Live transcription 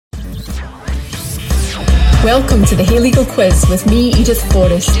Welcome to the Hey Legal Quiz with me, Edith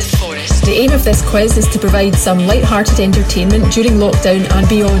Forrest. The aim of this quiz is to provide some light-hearted entertainment during lockdown and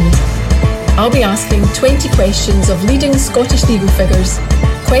beyond. I'll be asking 20 questions of leading Scottish legal figures,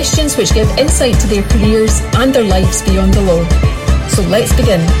 questions which give insight to their careers and their lives beyond the law. So let's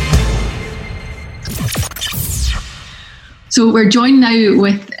begin. So we're joined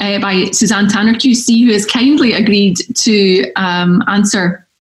now by Suzanne Tanner QC, who has kindly agreed to answer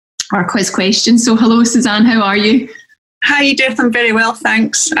our quiz questions. So hello, Suzanne, how are you? Hi, Edith. I'm very well,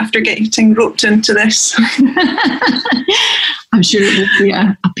 thanks, after getting roped into this. I'm sure it won't be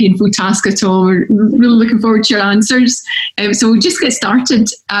a painful task at all. We're really looking forward to your answers. So we'll just get started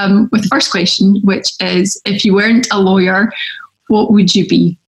with the first question, which is, if you weren't a lawyer, what would you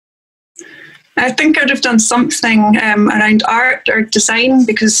be? I think I'd have done something around art or design,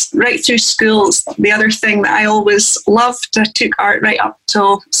 because right through schools, the other thing that I always loved, I took art right up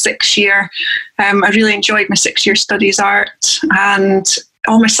till 6th year. I really enjoyed my 6th-year studies art, and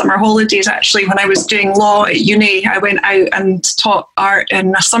all my summer holidays, actually, when I was doing law at uni, I went out and taught art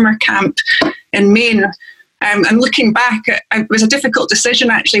in a summer camp in Maine. And looking back, it was a difficult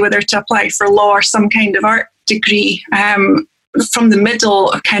decision, actually, whether to apply for law or some kind of art degree. From the middle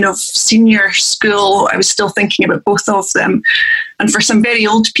of kind of senior school, I was still thinking about both of them. And for some very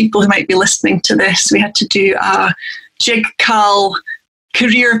old people who might be listening to this, we had to do a JigCal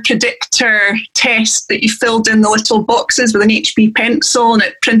career predictor test that you filled in the little boxes with an HB pencil, and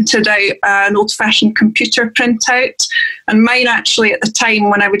it printed out an old-fashioned computer printout. And mine, actually, at the time,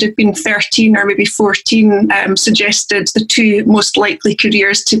 when I would have been 13 or maybe 14, suggested the two most likely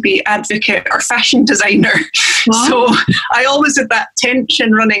careers to be advocate or fashion designer. Wow. So I always had that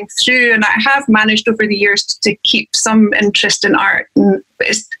tension running through, and I have managed over the years to keep some interest in art. And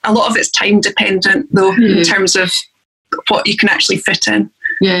a lot of it's time dependent, though, in terms of what you can actually fit in.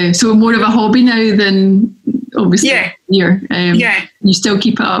 Yeah, so more of a hobby now than obviously you still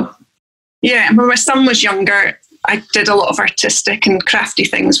keep it up. Yeah, when my son was younger, I did a lot of artistic and crafty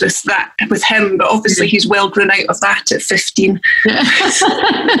things with him, but obviously he's well grown out of that at 15. Yeah.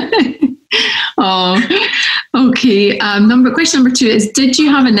 Oh, okay. Question number 2 is, did you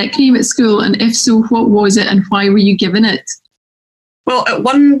have a nickname at school, and if so, what was it and why were you given it? Well, at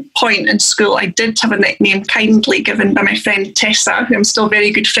one point in school, I did have a nickname kindly given by my friend Tessa, who I'm still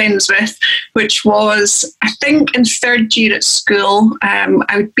very good friends with, which was, I think, in 3rd year at school.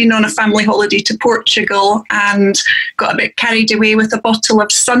 I'd been on a family holiday to Portugal and got a bit carried away with a bottle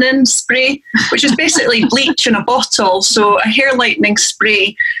of Sun-In spray, which is basically bleach in a bottle, so a hair lightening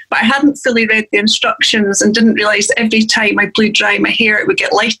spray. But I hadn't fully read the instructions and didn't realise that every time I blew dry my hair, it would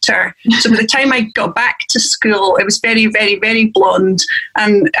get lighter. So by the time I got back to school, it was very, very, very blonde.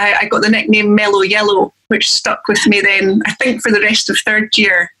 And I got the nickname Mellow Yellow, which stuck with me then, I think, for the rest of 3rd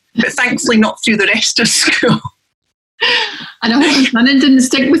year, but thankfully not through the rest of school. And I hope Sun-In didn't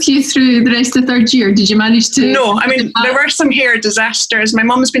stick with you through the rest of 3rd year. Did you manage to? No, I mean, there were some hair disasters. My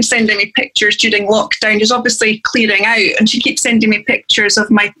mum's been sending me pictures during lockdown. She's obviously clearing out, and she keeps sending me pictures of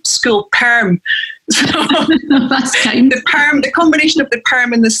my school perm. So that's kind. The combination of the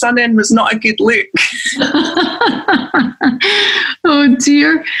perm and the Sun-In was not a good look. Oh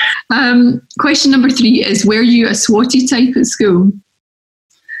dear. Question number 3 is, were you a SWATy type at school?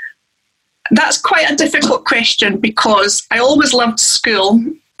 That's quite a difficult question, because I always loved school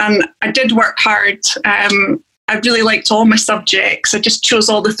and I did work hard. I really liked all my subjects. I just chose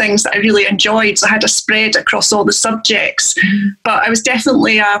all the things that I really enjoyed. So I had a spread across all the subjects. But I was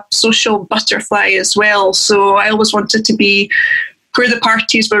definitely a social butterfly as well. So I always wanted to be where the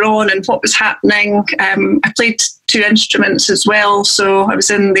parties were on and what was happening. I played 2 instruments as well. So I was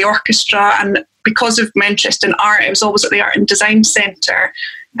in the orchestra, and because of my interest in art, I was always at the Art and Design Centre.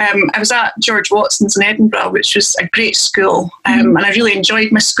 I was at George Watson's in Edinburgh, which was a great school, and I really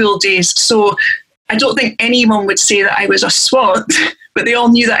enjoyed my school days. So I don't think anyone would say that I was a SWAT, but they all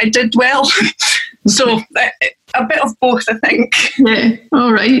knew that I did well. So a bit of both, I think. Yeah,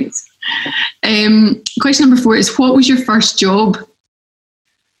 all right. Question number 4 is, what was your first job?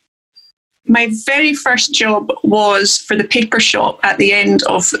 My very first job was for the paper shop at the end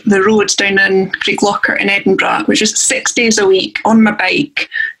of the road down in Creeklocker in Edinburgh, which was 6 days a week on my bike,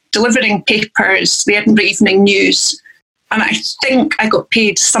 delivering papers, the Edinburgh Evening News. And I think I got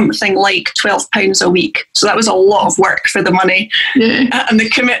paid something like £12 a week. So that was a lot of work for the money. Yeah. And the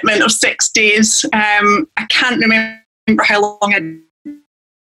commitment of 6 days. I can't remember how long I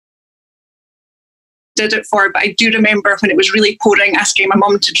did it for, but I do remember when it was really pouring, asking my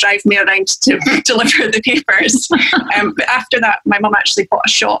mum to drive me around to deliver the papers. But after that, my mum actually bought a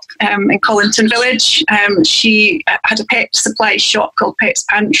shop in Collington Village. She had a pet supply shop called Pet's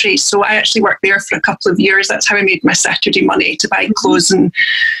Pantry, so I actually worked there for a couple of years. That's how I made my Saturday money to buy clothes and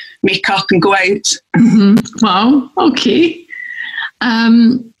makeup and go out. Wow, okay.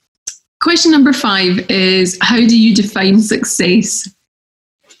 Question number 5 is, how do you define success?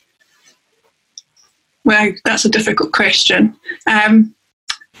 Well, that's a difficult question. I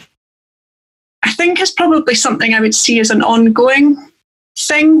think it's probably something I would see as an ongoing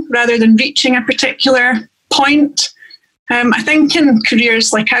thing rather than reaching a particular point. I think in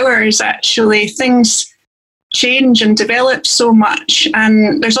careers like ours, actually, things change and develop so much,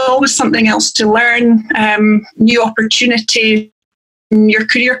 and there's always something else to learn, new opportunities. Your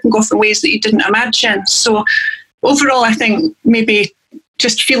career can go for ways that you didn't imagine. So overall, I think maybe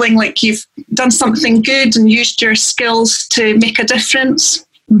just feeling like you've done something good and used your skills to make a difference.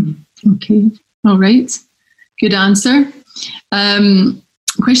 Okay, all right. Good answer.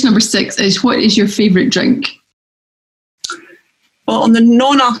 Question number 6 is, what is your favourite drink? Well, on the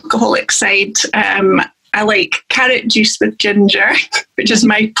non-alcoholic side, I like carrot juice with ginger, which is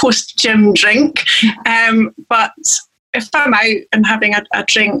my post-gym drink. But if I'm out and having a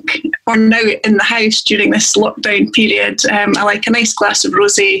drink, or now in the house during this lockdown period, I like a nice glass of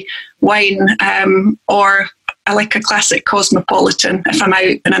rosé wine, or I like a classic Cosmopolitan if I'm out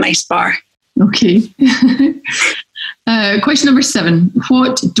in a nice bar. Okay. Question number 7.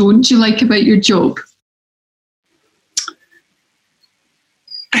 What don't you like about your job?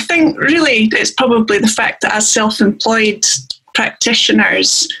 I think really it's probably the fact that as self-employed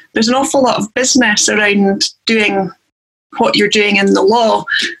practitioners, there's an awful lot of business around doing what you're doing in the law.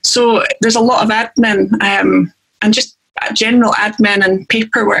 So there's a lot of admin and just general admin and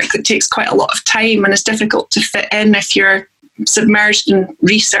paperwork that takes quite a lot of time and is difficult to fit in if you're submerged in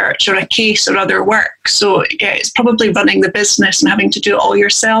research or a case or other work. So yeah, it's probably running the business and having to do it all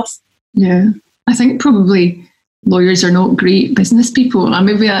yourself. Yeah, I think probably lawyers are not great business people.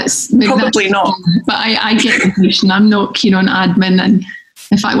 Maybe that's not. But I get the notion. I'm not keen on admin, and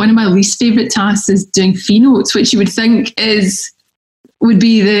in fact, one of my least favourite tasks is doing fee notes, which you would think would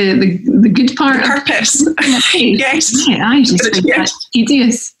be the good part. The purpose. Yes. Yeah, I just think that's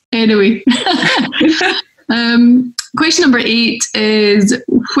tedious. Anyway. Question number 8 is,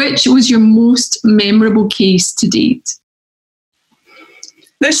 which was your most memorable case to date?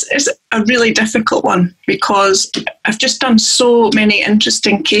 This is a really difficult one because I've just done so many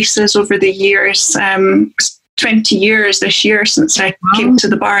interesting cases over the years. 20 years this year since I came to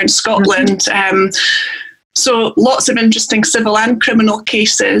the bar in Scotland. So lots of interesting civil and criminal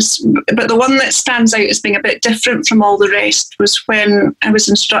cases. But the one that stands out as being a bit different from all the rest was when I was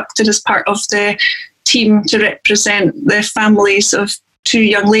instructed as part of the team to represent the families of 2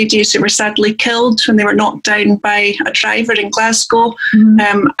 young ladies who were sadly killed when they were knocked down by a driver in Glasgow.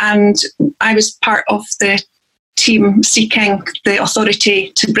 And I was part of the team seeking the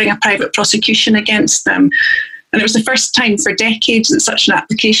authority to bring a private prosecution against them. And it was the first time for decades that such an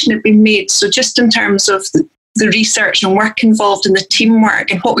application had been made. So just in terms of the research and work involved in the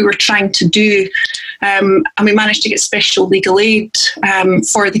teamwork and what we were trying to do, and we managed to get special legal aid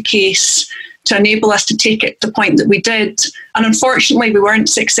for the case to enable us to take it to the point that we did. And unfortunately, we weren't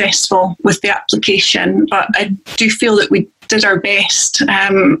successful with the application, but I do feel that we did our best.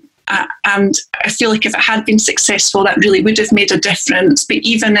 And I feel like if it had been successful, that really would have made a difference. But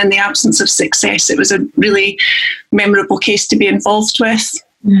even in the absence of success, it was a really memorable case to be involved with.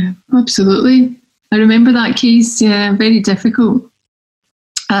 Yeah, absolutely. I remember that case. Yeah, very difficult.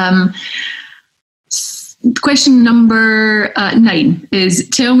 Question number 9 is,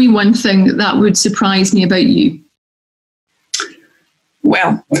 tell me one thing that would surprise me about you.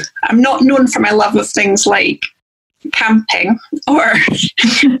 Well, I'm not known for my love of things like camping or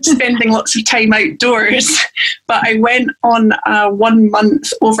spending lots of time outdoors, but I went on a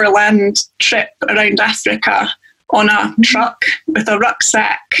 1-month overland trip around Africa on a truck with a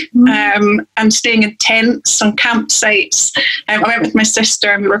rucksack, and staying in tents on campsites. I went with my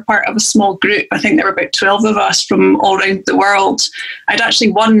sister and we were part of a small group. I think there were about 12 of us from all around the world. I'd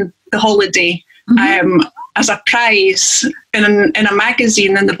actually won the holiday as a prize in a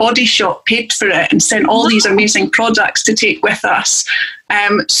magazine, and the Body Shop paid for it and sent all these amazing products to take with us.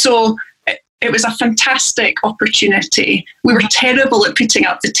 So it was a fantastic opportunity. We were terrible at putting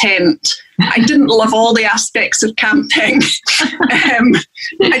up the tent. I didn't love all the aspects of camping.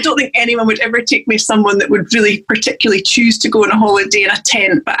 I don't think anyone would ever take me someone that would really particularly choose to go on a holiday in a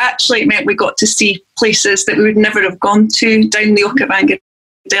tent, but actually it meant we got to see places that we would never have gone to down the Okavango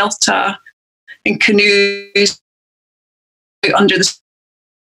Delta. in canoes under the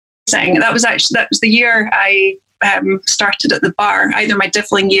thing. That was the year I started at the bar, either my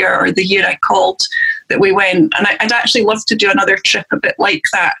Divling year or the year I called that we went. And I'd actually love to do another trip a bit like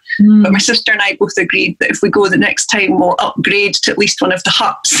that. But my sister and I both agreed that if we go the next time, we'll upgrade to at least one of the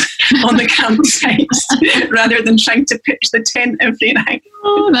huts on the campsites rather than trying to pitch the tent every night.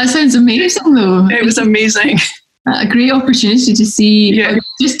 Oh, that sounds amazing though. It was amazing. A great opportunity to see,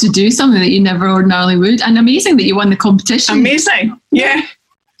 just to do something that you never ordinarily would. And amazing that you won the competition. Amazing, yeah.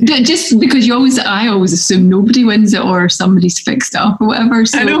 Just because I always assume nobody wins it or somebody's fixed up or whatever.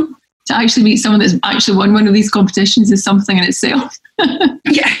 So I know. To actually meet someone that's actually won one of these competitions is something in itself.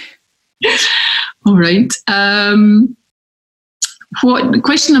 Yeah. All right.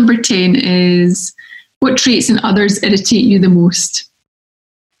 Question number 10 is, what traits in others irritate you the most?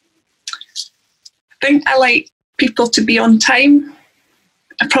 I think I like people to be on time.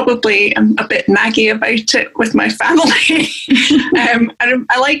 I probably am a bit naggy about it with my family.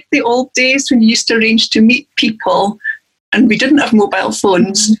 I like the old days when you used to arrange to meet people and we didn't have mobile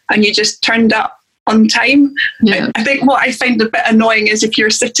phones and you just turned up on time. Yeah. I think what I find a bit annoying is if you're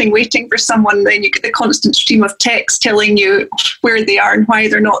sitting waiting for someone, then you get the constant stream of text telling you where they are and why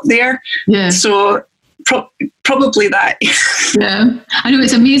they're not there. Yeah. So probably that. Yeah. I know,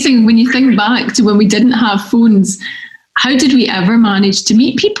 it's amazing when you think back to when we didn't have phones. How did we ever manage to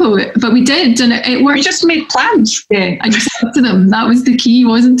meet people? But we did, and it worked. We just made plans. Yeah, I just said to them, that was the key,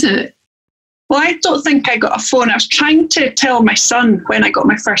 wasn't it? Well, I don't think I got a phone. I was trying to tell my son when I got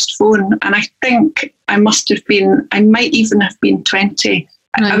my first phone, and I think I might even have been 20.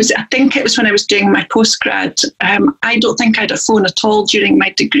 Right. I think it was when I was doing my postgrad. I don't think I had a phone at all during my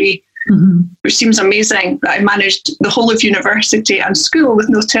degree, which seems amazing that I managed the whole of university and school with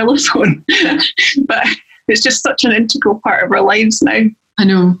no telephone. But it's just such an integral part of our lives now. I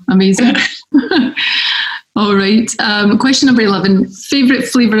know, amazing. All right. Question number 11. Favourite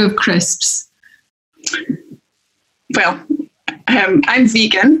flavour of crisps? Well, I'm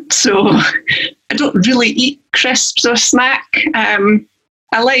vegan, so I don't really eat crisps or snack.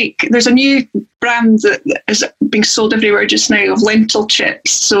 There's a new brand that is being sold everywhere just now of lentil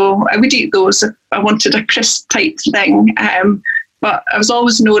chips, so I would eat those if I wanted a crisp type thing. But I was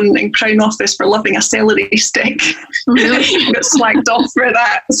always known in Crown Office for loving a celery stick. Really? I got slagged off for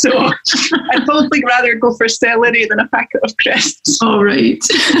that. So I'd probably rather go for celery than a packet of crisps. All right.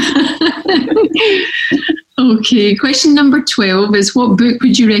 Okay, question number 12 is, what book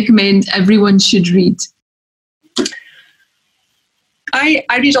would you recommend everyone should read? I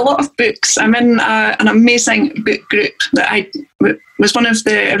read a lot of books. I'm in an amazing book group that I was one of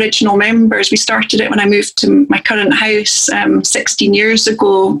the original members. We started it when I moved to my current house 16 years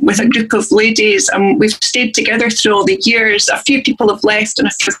ago with a group of ladies, and we've stayed together through all the years. A few people have left and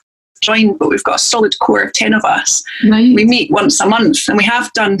a few have joined, but we've got a solid core of 10 of us. Nice. We meet once a month, and we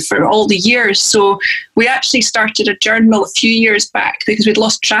have done for all the years. So we actually started a journal a few years back because we'd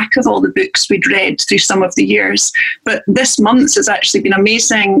lost track of all the books we'd read through some of the years. But this month has actually been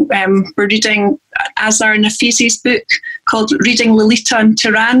amazing. We're reading Azar Nafisi's book called Reading Lolita in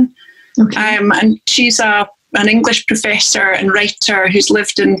Tehran. Okay. And she's an English professor and writer who's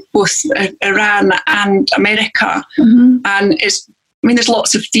lived in both Iran and America. And there's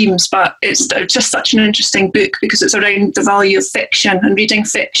lots of themes, but it's just such an interesting book because it's around the value of fiction and reading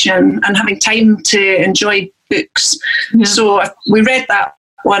fiction and having time to enjoy books. Yeah. So we read that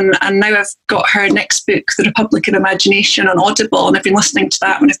one, and now I've got her next book, The Republic of Imagination, on Audible, and I've been listening to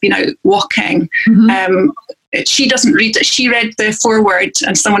that when I've been out walking. She doesn't read it. She read the foreword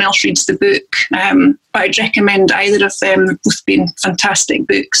and someone else reads the book. But I'd recommend either of them. They've both been fantastic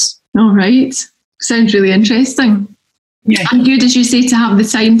books. All right. Sounds really interesting. Yeah. And good, as you say, to have the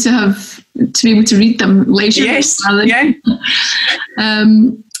time to be able to read them later. Yes. Yeah.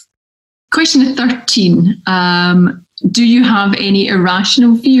 Question 13. Do you have any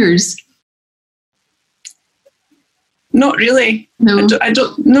irrational fears? Not really. No. I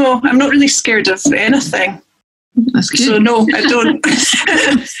don't. No, I'm not really scared of anything. That's good. So no, I don't.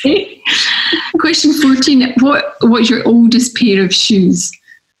 Question 14. What's your oldest pair of shoes?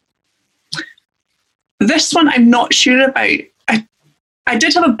 This one I'm not sure about. I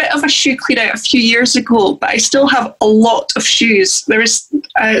did have a bit of a shoe clean out a few years ago, but I still have a lot of shoes. There was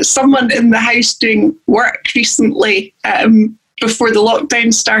someone in the house doing work recently before the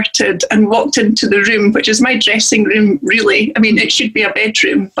lockdown started and walked into the room, which is my dressing room, really. I mean, it should be a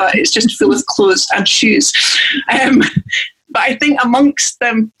bedroom, but it's just full of clothes and shoes. But I think amongst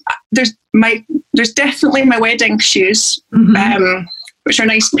them, there's definitely my wedding shoes, which are a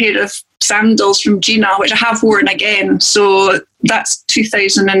nice pair of sandals from Gina, which I have worn again. So that's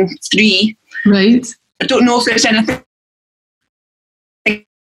 2003. Right. I don't know if there's anything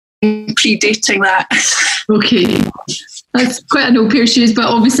predating that. Okay. That's quite an old pair of shoes, but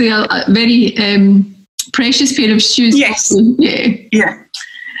obviously a very precious pair of shoes. Yes. Yeah.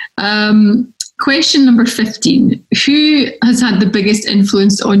 Question number 15. Who has had the biggest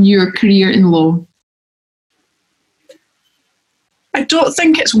influence on your career in law? I don't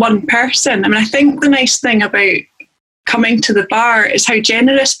think it's one person. I mean, I think the nice thing about coming to the bar is how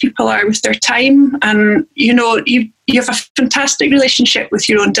generous people are with their time. And, you know, you have a fantastic relationship with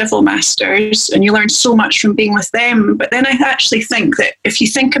your own Devil Masters and you learn so much from being with them. But then I actually think that if you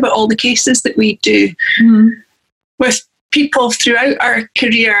think about all the cases that we do with people throughout our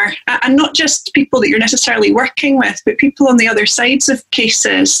career, and not just people that you're necessarily working with, but people on the other sides of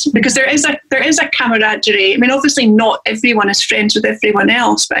cases, because there is a camaraderie. I mean, obviously not everyone is friends with everyone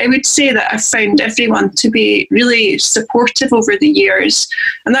else, but I would say that I've found everyone to be really supportive over the years,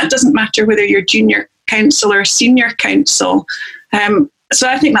 and that doesn't matter whether you're junior counsel or senior counsel. So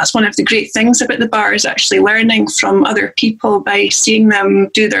I think that's one of the great things about the bar, is actually learning from other people by seeing them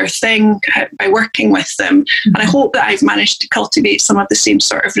do their thing, by working with them. And I hope that I've managed to cultivate some of the same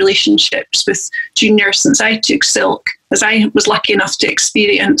sort of relationships with juniors since I took Silk, as I was lucky enough to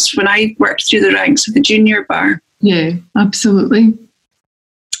experience when I worked through the ranks of the junior bar. Yeah, absolutely.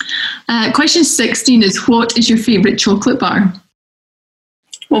 Question 16 is, what is your favourite chocolate bar?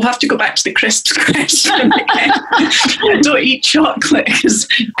 We'll have to go back to the crisps question again. I don't eat chocolate because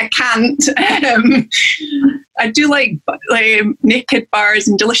I can't. I do like Naked bars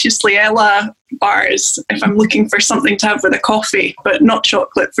and Deliciously Ella bars if I'm looking for something to have with a coffee, but not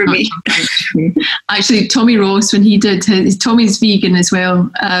chocolate for me. Actually, Tommy Ross, when he did Tommy's vegan as well.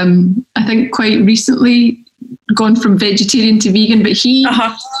 I think quite recently gone from vegetarian to vegan, but he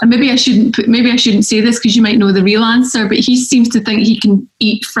and maybe I shouldn't say this because you might know the real answer, but he seems to think he can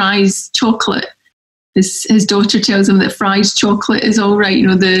eat Fry's chocolate. His daughter tells him that Fry's chocolate is all right, you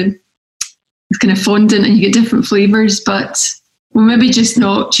know, it's kind of fondant and you get different flavours, but we'll maybe just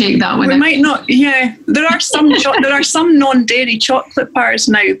not check that one. We might not. Yeah, there are some there are some non-dairy chocolate bars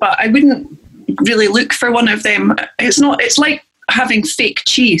now, but I wouldn't really look for one of them. It's like having fake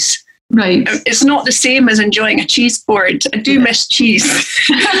cheese. Right. It's not the same as enjoying a cheese board. I do miss cheese,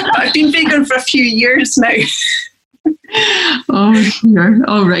 but I've been vegan for a few years now. Oh, dear.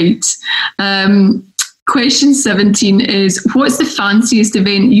 All right. Question 17 is, what's the fanciest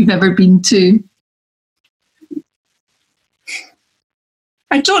event you've ever been to?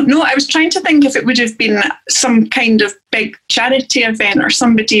 I don't know. I was trying to think if it would have been some kind of big charity event or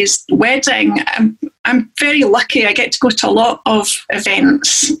somebody's wedding. I'm very lucky. I get to go to a lot of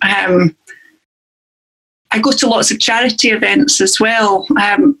events. I go to lots of charity events as well.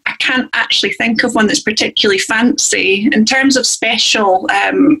 I can't actually think of one that's particularly fancy. In terms of special,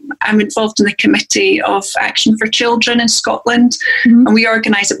 I'm involved in the Committee of Action for Children in Scotland, and we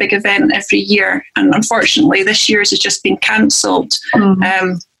organise a big event every year. And unfortunately, this year's has just been cancelled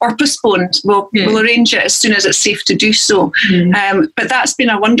or postponed. We'll arrange it as soon as it's safe to do so. But that's been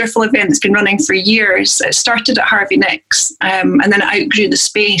a wonderful event that's been running for years. It started at Harvey Nicks, and then it outgrew the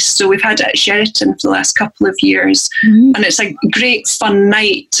space. So we've had it at Sheraton for the last couple of years. And it's a great fun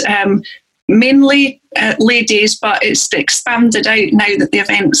night. Mainly ladies, but it's expanded out now that the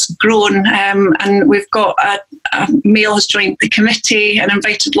event's grown, and we've got a male has joined the committee and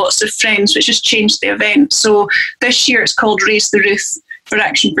invited lots of friends, which has changed the event. So this year it's called Raise the Roof for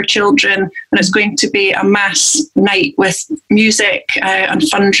Action for Children, and it's going to be a mass night with music and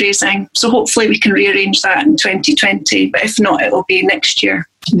fundraising. So hopefully we can rearrange that in 2020, but if not, it will be next year.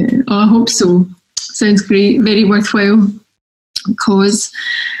 Yeah, I hope so. Sounds great. Very worthwhile cause.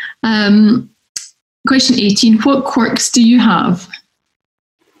 Question 18, what quirks do you have?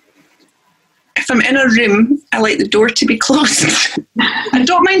 If I'm in a room, I like the door to be closed. I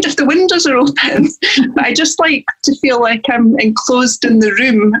don't mind if the windows are open, but I just like to feel like I'm enclosed in the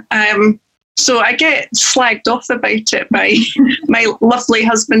room. So I get slagged off about it by my lovely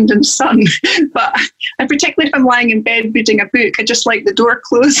husband and son. But particularly if I'm lying in bed reading a book, I just like the door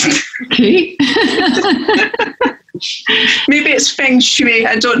closed. Okay. Maybe it's feng shui,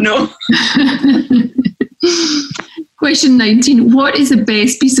 I don't know. Question 19. What is the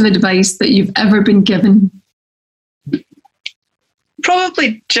best piece of advice that you've ever been given?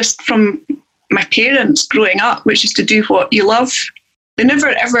 Probably just from my parents growing up, which is to do what you love. They never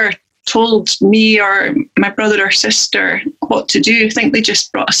ever told me or my brother or sister what to do. I think they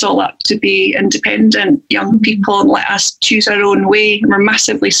just brought us all up to be independent young people and let us choose our own way. And we're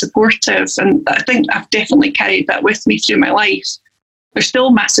massively supportive, and I think I've definitely carried that with me through my life. They're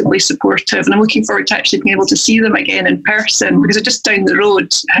still massively supportive, and I'm looking forward to actually being able to see them again in person because they're just down the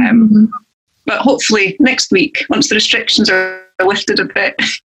road. But hopefully next week, once the restrictions are lifted a bit.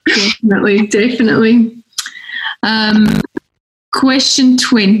 Definitely. Question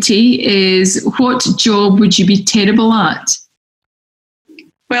 20 is, what job would you be terrible at?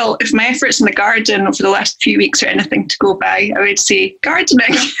 Well, if my efforts in the garden over the last few weeks are anything to go by, I would say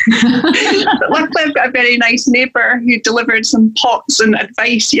gardening. But luckily, I've got a very nice neighbour who delivered some pots and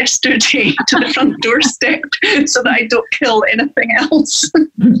advice yesterday to the front doorstep so that I don't kill anything else.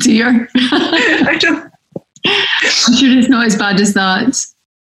 Dear. I don't. I'm sure it's not as bad as that.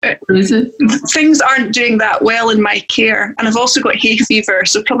 Or is it? Things aren't doing that well in my care, and I've also got hay fever,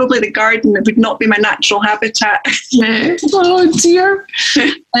 so probably the garden would not be my natural habitat. Yeah. Oh dear.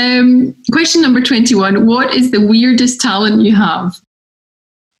 Question number 21. What is the weirdest talent you have?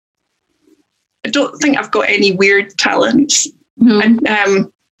 I don't think I've got any weird talents.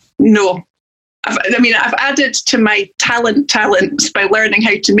 No. No. I've added to my talents by learning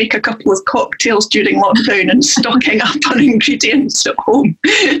how to make a couple of cocktails during lockdown and stocking up on ingredients at home.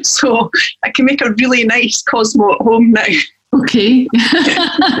 So I can make a really nice Cosmo at home now. Okay.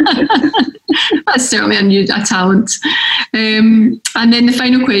 That's certainly a talent. And then the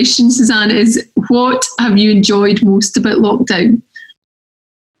final question, Suzanne, is what have you enjoyed most about lockdown?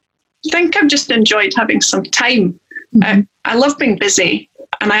 I think I've just enjoyed having some time. Mm-hmm. I love being busy.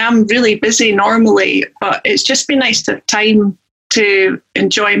 And I am really busy normally, but it's just been nice to have time to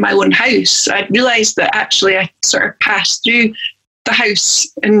enjoy my own house. I'd realised that actually I sort of passed through the house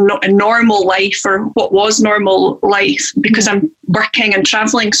in normal life, or what was normal life, because I'm working and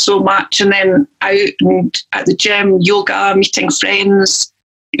travelling so much, and then out and at the gym, yoga, meeting friends,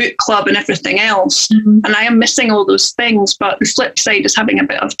 book club and everything else. Mm-hmm. And I am missing all those things, but the flip side is having a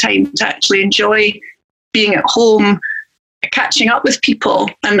bit of time to actually enjoy being at home, catching up with people,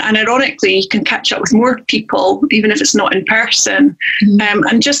 and ironically you can catch up with more people even if it's not in person. Mm-hmm.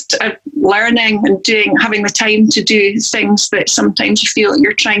 And just learning and having the time to do things that sometimes you feel like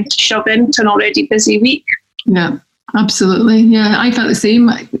you're trying to shove into an already busy week. Yeah, absolutely. Yeah, I felt the same.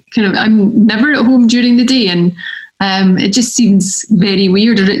 I'm never at home during the day, and it just seems very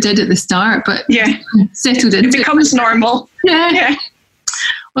weird, or it did at the start, but yeah, settled into it becomes normal. Yeah.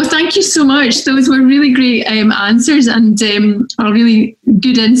 Well, thank you so much. Those were really great answers, and a really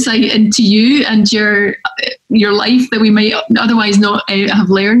good insight into you and your life that we might otherwise not have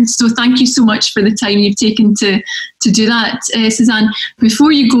learned. So thank you so much for the time you've taken to do that. Suzanne,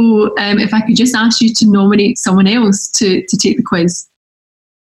 before you go, if I could just ask you to nominate someone else to take the quiz.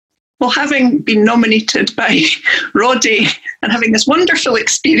 Well, having been nominated by Roddy and having this wonderful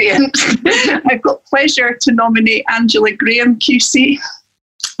experience, I've got pleasure to nominate Angela Graham QC.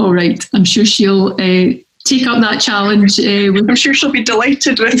 All right. I'm sure she'll take up that challenge. I'm sure she'll be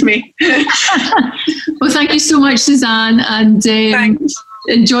delighted with me. Well, thank you so much, Suzanne, and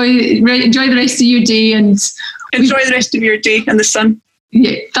enjoy the rest of your day. And enjoy the rest of your day in the sun.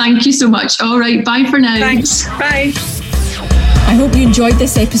 Yeah, thank you so much. All right, bye for now. Thanks. Bye. I hope you enjoyed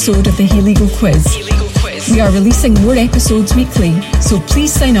this episode of the Hey Legal Quiz. We are releasing more episodes weekly, so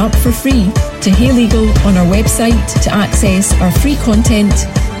please sign up for free to Hey Legal on our website to access our free content,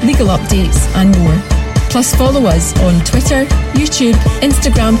 legal updates and more. Plus follow us on Twitter, YouTube,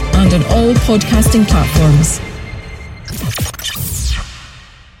 Instagram and on all podcasting platforms.